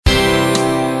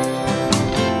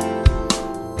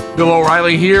Bill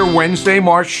O'Reilly here, Wednesday,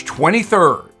 March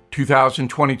 23rd,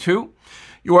 2022.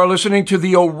 You are listening to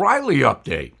the O'Reilly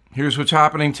Update. Here's what's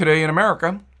happening today in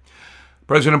America.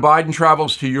 President Biden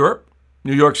travels to Europe.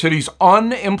 New York City's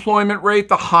unemployment rate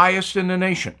the highest in the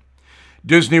nation.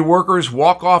 Disney workers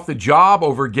walk off the job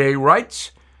over gay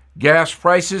rights. Gas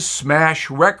prices smash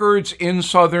records in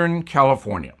Southern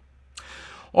California.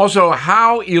 Also,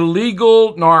 how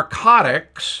illegal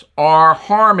narcotics are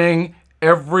harming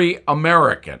every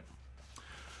American.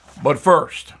 But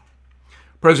first,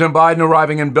 President Biden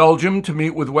arriving in Belgium to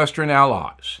meet with Western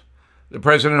allies. The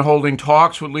president holding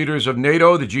talks with leaders of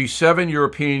NATO, the G7,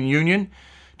 European Union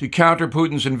to counter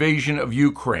Putin's invasion of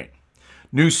Ukraine.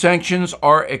 New sanctions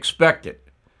are expected.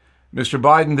 Mr.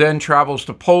 Biden then travels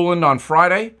to Poland on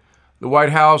Friday. The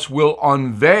White House will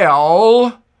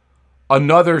unveil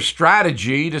another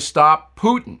strategy to stop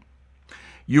Putin.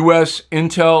 U.S.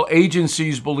 intel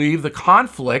agencies believe the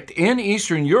conflict in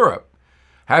Eastern Europe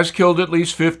has killed at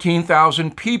least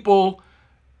 15,000 people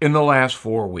in the last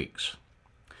 4 weeks.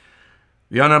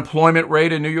 The unemployment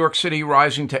rate in New York City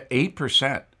rising to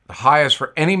 8%, the highest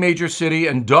for any major city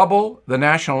and double the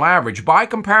national average. By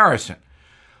comparison,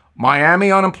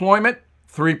 Miami unemployment,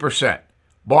 3%.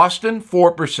 Boston,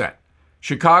 4%.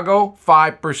 Chicago,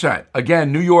 5%.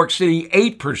 Again, New York City,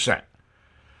 8%.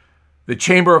 The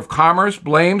Chamber of Commerce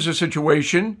blames the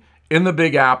situation in the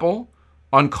Big Apple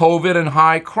on COVID and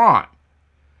high crime.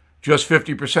 Just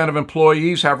 50% of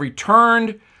employees have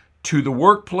returned to the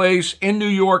workplace in New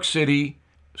York City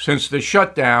since the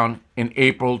shutdown in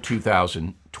April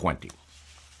 2020.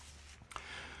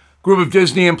 Group of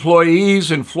Disney employees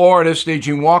in Florida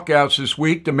staging walkouts this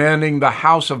week demanding the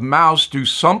House of Mouse do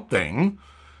something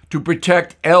to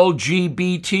protect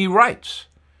LGBT rights.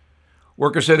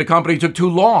 Workers say the company took too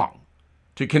long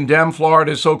to condemn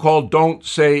Florida's so-called Don't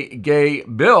Say Gay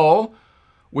bill,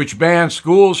 which bans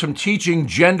schools from teaching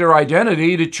gender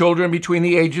identity to children between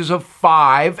the ages of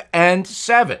 5 and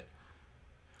 7.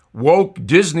 Woke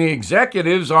Disney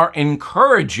executives are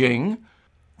encouraging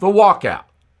the walkout.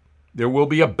 There will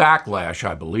be a backlash,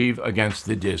 I believe, against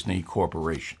the Disney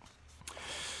Corporation.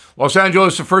 Los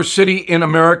Angeles, the first city in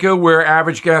America where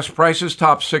average gas prices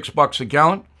top $6 a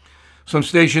gallon. Some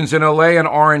stations in LA and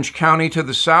Orange County to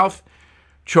the south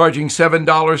charging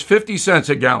 $7.50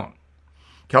 a gallon.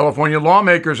 California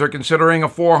lawmakers are considering a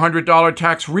 $400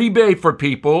 tax rebate for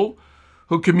people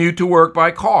who commute to work by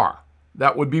car.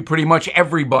 That would be pretty much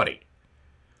everybody.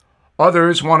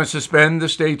 Others want to suspend the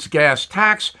state's gas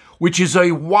tax, which is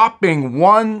a whopping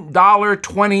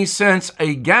 $1.20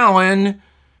 a gallon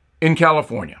in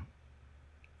California.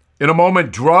 In a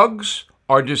moment, drugs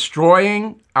are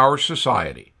destroying our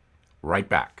society. Right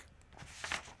back.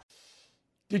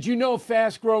 Did you know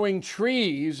Fast Growing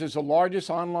Trees is the largest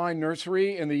online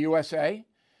nursery in the USA?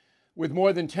 With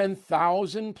more than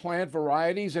 10,000 plant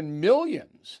varieties and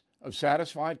millions of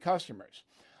satisfied customers.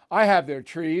 I have their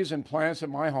trees and plants at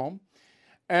my home,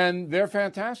 and they're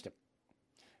fantastic.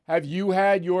 Have you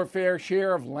had your fair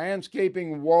share of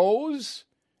landscaping woes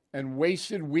and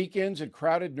wasted weekends at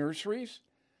crowded nurseries?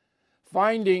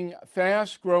 Finding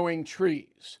fast-growing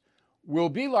trees will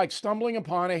be like stumbling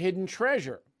upon a hidden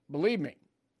treasure, believe me.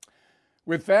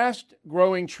 With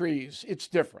fast-growing trees, it's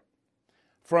different.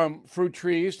 From fruit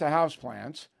trees to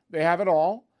houseplants, they have it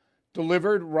all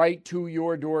delivered right to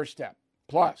your doorstep.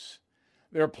 Plus,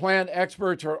 their plant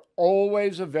experts are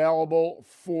always available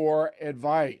for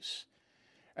advice.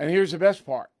 And here's the best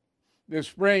part. This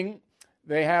spring,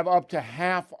 they have up to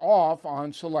half off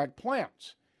on select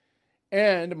plants.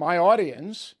 And my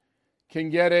audience can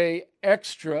get an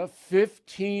extra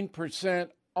 15%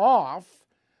 off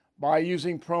by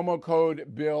using promo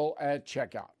code BILL at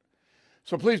checkout.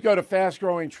 So please go to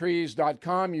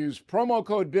fastgrowingtrees.com, use promo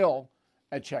code BILL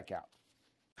at checkout.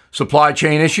 Supply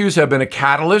chain issues have been a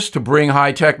catalyst to bring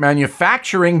high-tech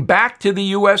manufacturing back to the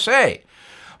USA.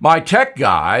 My tech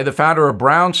guy, the founder of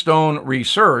Brownstone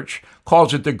Research,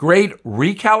 calls it the Great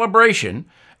Recalibration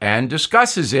and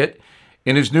discusses it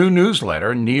in his new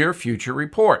newsletter, Near Future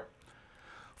Report.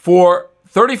 For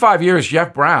 35 years,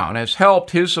 Jeff Brown has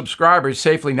helped his subscribers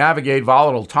safely navigate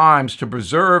volatile times to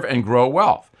preserve and grow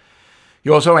wealth. He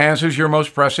also answers your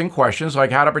most pressing questions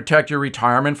like how to protect your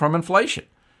retirement from inflation.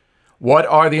 What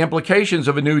are the implications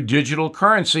of a new digital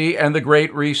currency and the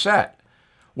Great Reset?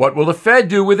 What will the Fed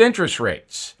do with interest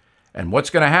rates? And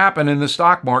what's going to happen in the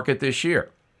stock market this year?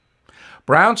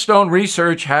 Brownstone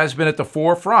Research has been at the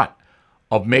forefront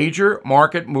of major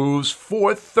market moves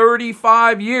for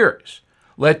 35 years.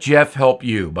 Let Jeff help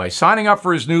you by signing up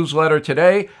for his newsletter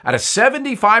today at a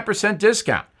 75%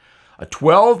 discount, a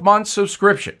 12-month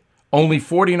subscription, only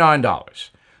 $49.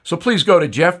 So please go to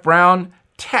Jeff Brown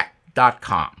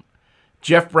jeffbrowntech.com.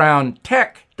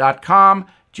 jeffbrowntech.com.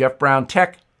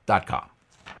 jeffbrowntech.com.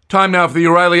 Time now for the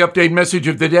O'Reilly Update message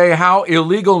of the day: how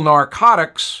illegal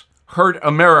narcotics hurt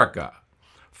America.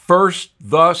 First,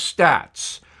 the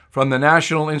stats from the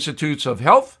National Institutes of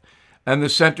Health and the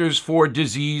Centers for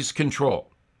Disease Control.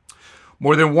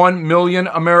 More than 1 million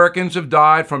Americans have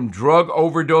died from drug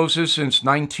overdoses since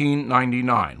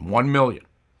 1999. 1 million.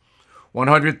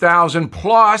 100,000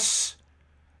 plus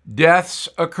deaths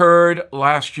occurred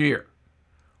last year.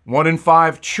 1 in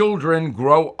 5 children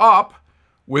grow up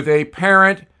with a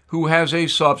parent who has a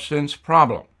substance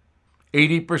problem.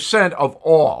 80% of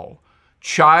all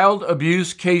child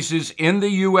abuse cases in the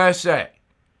USA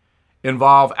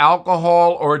involve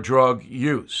alcohol or drug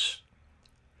use.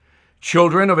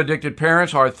 Children of addicted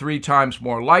parents are 3 times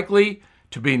more likely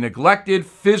to be neglected,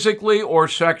 physically or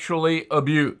sexually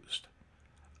abused.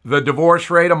 The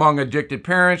divorce rate among addicted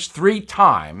parents, 3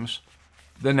 times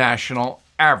the national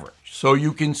average. So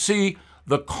you can see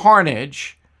the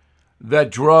carnage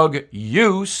that drug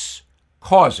use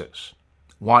causes.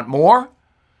 Want more?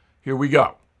 Here we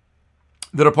go.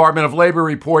 The Department of Labor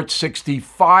reports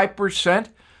 65%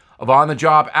 of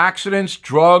on-the-job accidents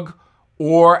drug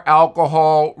or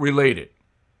alcohol related.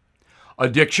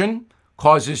 Addiction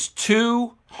causes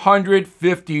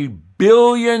 $250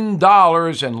 billion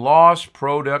in lost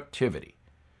productivity.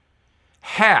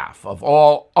 Half of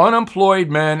all unemployed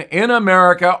men in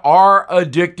America are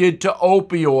addicted to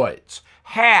opioids.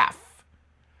 Half.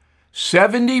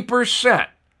 70%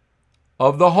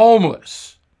 of the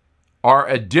homeless are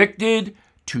addicted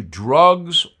to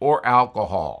drugs or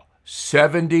alcohol.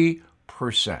 70%.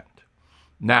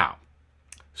 Now,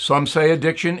 some say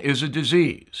addiction is a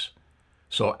disease,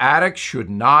 so addicts should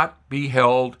not be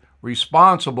held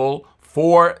responsible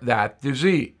for that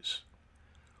disease.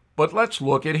 But let's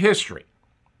look at history.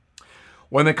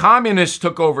 When the communists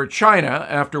took over China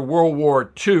after World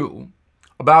War II,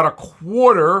 about a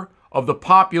quarter of the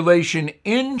population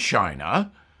in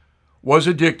China was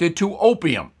addicted to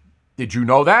opium. Did you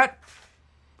know that?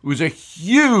 It was a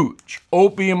huge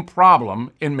opium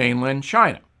problem in mainland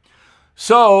China.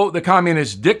 So the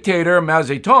communist dictator Mao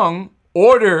Zedong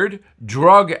ordered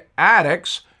drug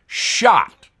addicts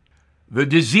shot. The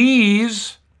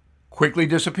disease quickly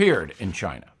disappeared in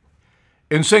China.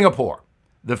 In Singapore,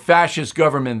 the fascist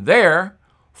government there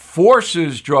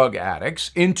forces drug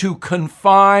addicts into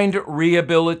confined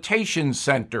rehabilitation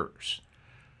centers.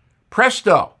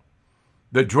 Presto,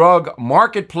 the drug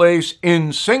marketplace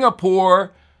in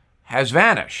Singapore has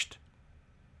vanished.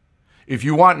 If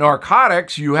you want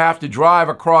narcotics, you have to drive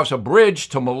across a bridge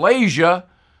to Malaysia,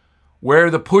 where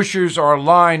the pushers are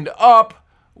lined up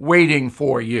waiting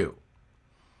for you.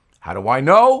 How do I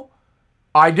know?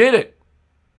 I did it.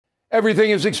 Everything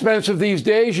is expensive these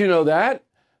days, you know that.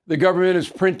 The government is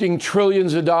printing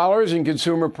trillions of dollars and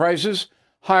consumer prices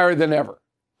higher than ever.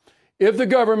 If the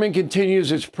government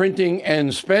continues its printing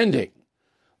and spending,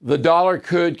 the dollar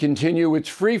could continue its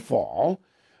free fall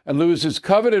and lose its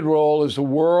coveted role as the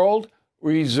world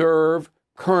reserve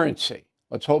currency.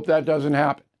 Let's hope that doesn't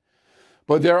happen.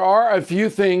 But there are a few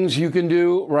things you can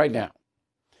do right now.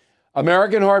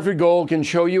 American Hartford Gold can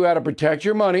show you how to protect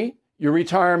your money, your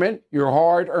retirement, your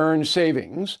hard-earned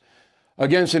savings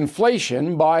against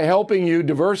inflation by helping you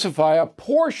diversify a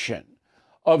portion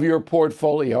of your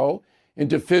portfolio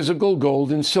into physical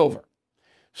gold and silver.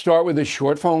 Start with a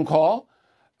short phone call,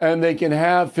 and they can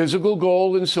have physical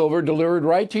gold and silver delivered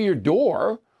right to your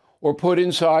door or put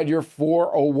inside your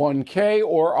 401k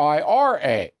or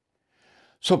IRA.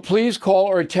 So please call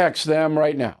or text them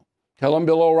right now. Tell them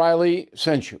Bill O'Reilly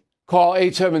sent you. Call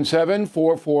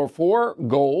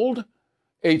 877-444-GOLD,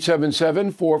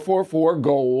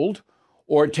 877-444-GOLD,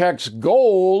 or text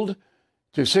GOLD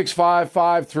to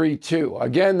 65532.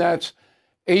 Again, that's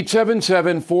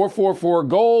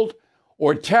 877-444-GOLD,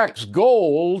 or text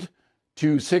GOLD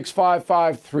to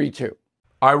 65532.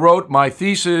 I wrote my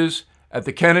thesis at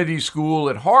the Kennedy School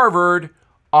at Harvard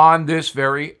on this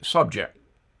very subject.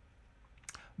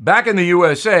 Back in the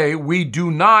USA, we do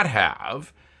not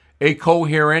have a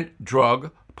coherent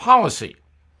drug policy,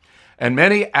 and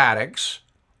many addicts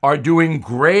are doing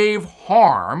grave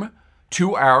harm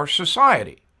to our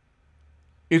society.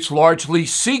 It's largely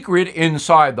secret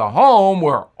inside the home,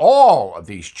 where all of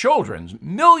these children,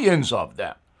 millions of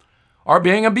them, are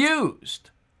being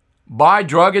abused by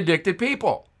drug-addicted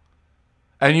people.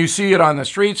 And you see it on the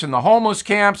streets in the homeless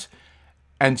camps,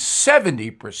 and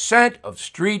 70% of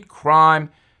street crime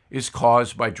is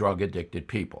caused by drug-addicted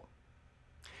people.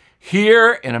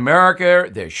 Here in America,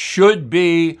 there should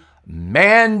be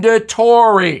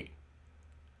mandatory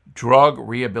drug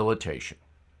rehabilitation.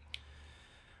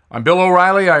 I'm Bill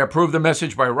O'Reilly. I approve the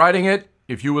message by writing it.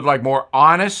 If you would like more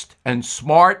honest and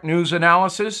smart news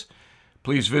analysis,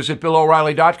 please visit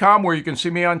BillO'Reilly.com, where you can see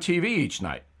me on TV each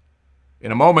night. In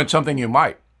a moment, something you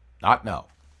might not know.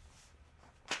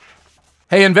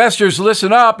 Hey, investors,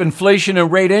 listen up. Inflation and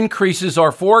rate increases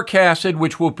are forecasted,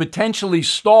 which will potentially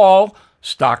stall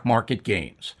stock market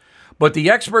gains. But the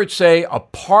experts say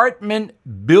apartment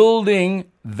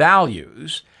building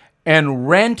values and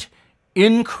rent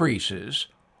increases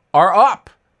are up.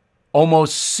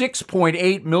 Almost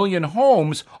 6.8 million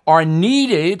homes are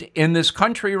needed in this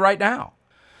country right now.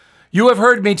 You have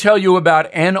heard me tell you about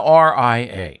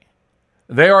NRIA.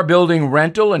 They are building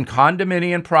rental and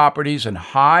condominium properties in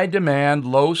high-demand,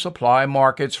 low-supply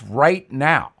markets right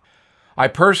now. I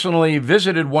personally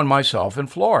visited one myself in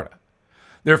Florida.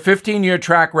 Their 15-year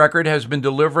track record has been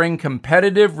delivering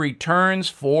competitive returns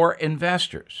for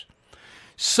investors.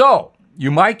 So, you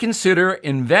might consider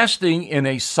investing in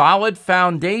a solid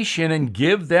foundation and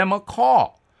give them a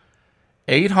call.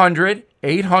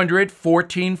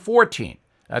 800-800-1414.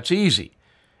 That's easy.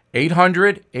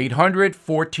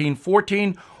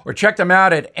 800-800-1414, or check them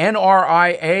out at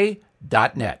nria.net.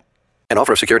 An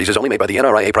offer of securities is only made by the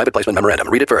NRIA Private Placement Memorandum.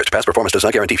 Read it first. Past performance does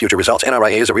not guarantee future results.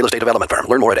 NRIA is a real estate development firm.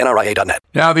 Learn more at nria.net.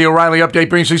 Now, the O'Reilly Update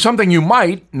brings you something you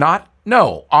might not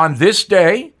know. On this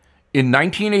day in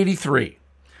 1983,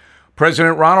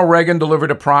 President Ronald Reagan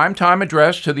delivered a primetime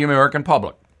address to the American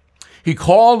public. He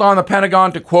called on the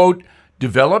Pentagon to, quote,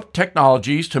 develop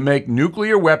technologies to make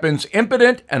nuclear weapons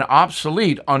impotent and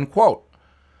obsolete, unquote.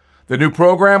 The new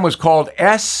program was called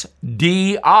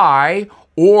SDI,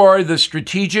 or the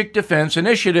Strategic Defense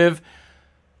Initiative,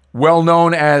 well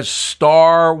known as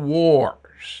Star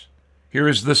Wars. Here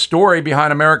is the story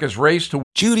behind America's race to...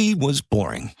 Judy was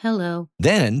boring. Hello.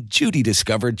 Then Judy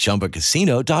discovered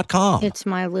ChumbaCasino.com. It's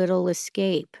my little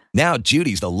escape. Now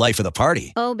Judy's the life of the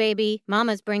party. Oh, baby,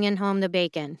 mama's bringing home the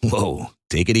bacon. Whoa,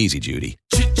 take it easy, Judy.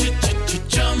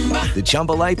 The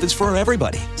Chumba life is for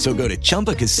everybody. So go to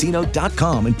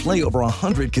ChumbaCasino.com and play over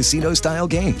 100 casino-style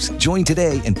games. Join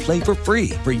today and play for free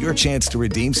for your chance to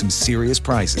redeem some serious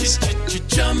prizes.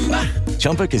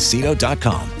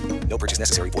 ChumbaCasino.com. No purchase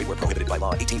necessary. Void where prohibited by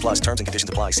law. 18 plus terms and conditions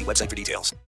apply. See website for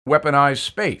details. Weaponized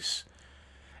space.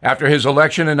 After his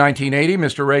election in 1980,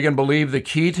 Mr. Reagan believed the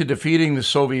key to defeating the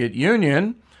Soviet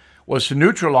Union was to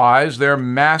neutralize their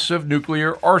massive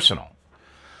nuclear arsenal.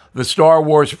 The Star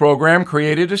Wars program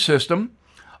created a system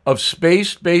of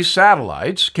space-based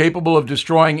satellites capable of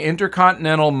destroying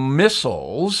intercontinental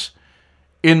missiles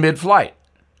in mid-flight.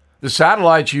 The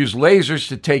satellites used lasers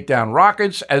to take down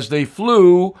rockets as they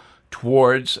flew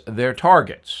towards their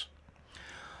targets.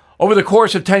 Over the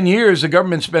course of 10 years, the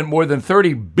government spent more than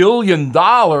 $30 billion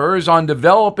on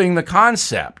developing the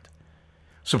concept.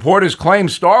 Supporters claim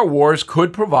Star Wars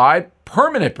could provide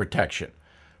permanent protection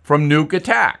from nuke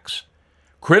attacks.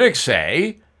 Critics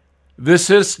say the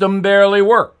system barely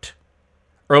worked.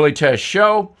 Early tests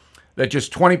show that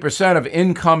just 20% of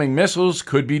incoming missiles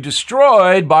could be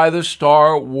destroyed by the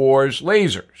Star Wars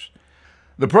lasers.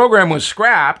 The program was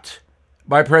scrapped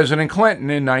by President Clinton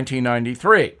in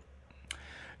 1993.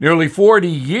 Nearly 40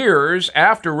 years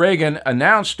after Reagan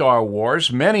announced Star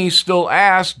Wars, many still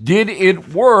ask, did it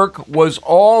work? Was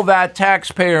all that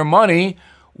taxpayer money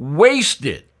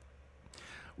wasted?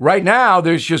 Right now,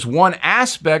 there's just one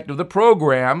aspect of the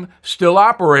program still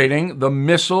operating, the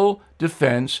Missile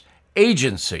Defense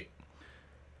Agency.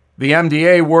 The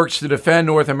MDA works to defend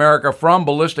North America from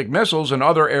ballistic missiles and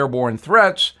other airborne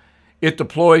threats. It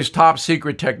deploys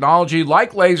top-secret technology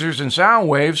like lasers and sound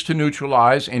waves to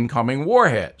neutralize incoming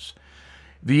warheads.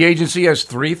 The agency has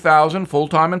 3,000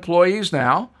 full-time employees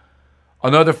now,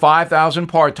 another 5,000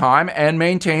 part-time, and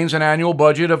maintains an annual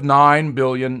budget of $9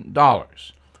 billion.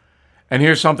 And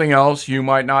here's something else you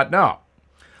might not know.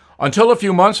 Until a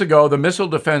few months ago, the Missile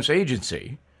Defense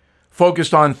Agency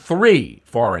focused on 3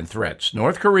 foreign threats: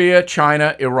 North Korea,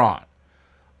 China, Iran.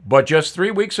 But just 3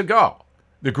 weeks ago,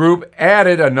 the group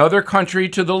added another country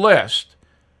to the list,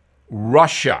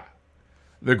 Russia.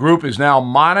 The group is now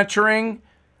monitoring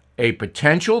a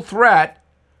potential threat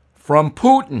from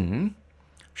Putin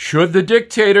should the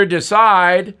dictator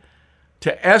decide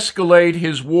to escalate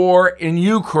his war in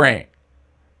Ukraine.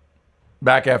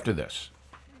 Back after this.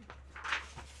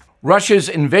 Russia's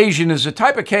invasion is a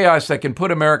type of chaos that can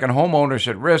put American homeowners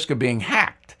at risk of being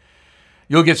hacked.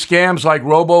 You'll get scams like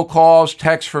robocalls,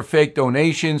 texts for fake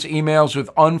donations, emails with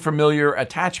unfamiliar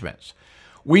attachments.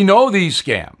 We know these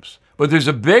scams, but there's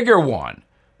a bigger one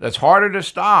that's harder to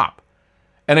stop,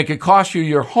 and it could cost you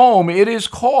your home. It is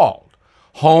called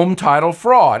home title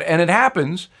fraud, and it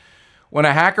happens when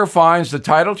a hacker finds the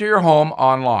title to your home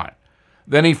online.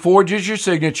 Then he forges your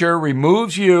signature,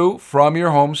 removes you from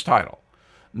your home's title.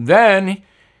 Then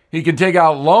he can take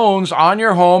out loans on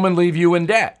your home and leave you in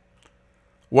debt.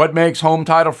 What makes home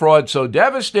title fraud so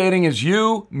devastating is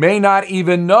you may not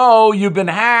even know you've been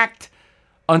hacked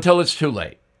until it's too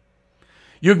late.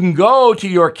 You can go to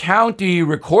your county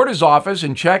recorder's office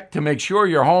and check to make sure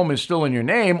your home is still in your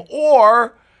name,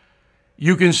 or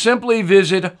you can simply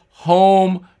visit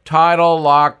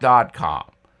HomeTitleLock.com.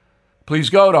 Please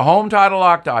go to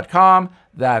HomeTitleLock.com.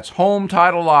 That's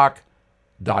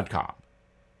HomeTitleLock.com.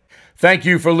 Thank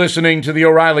you for listening to the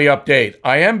O'Reilly Update.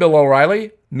 I am Bill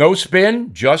O'Reilly. No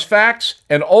spin, just facts,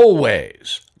 and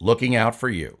always looking out for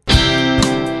you.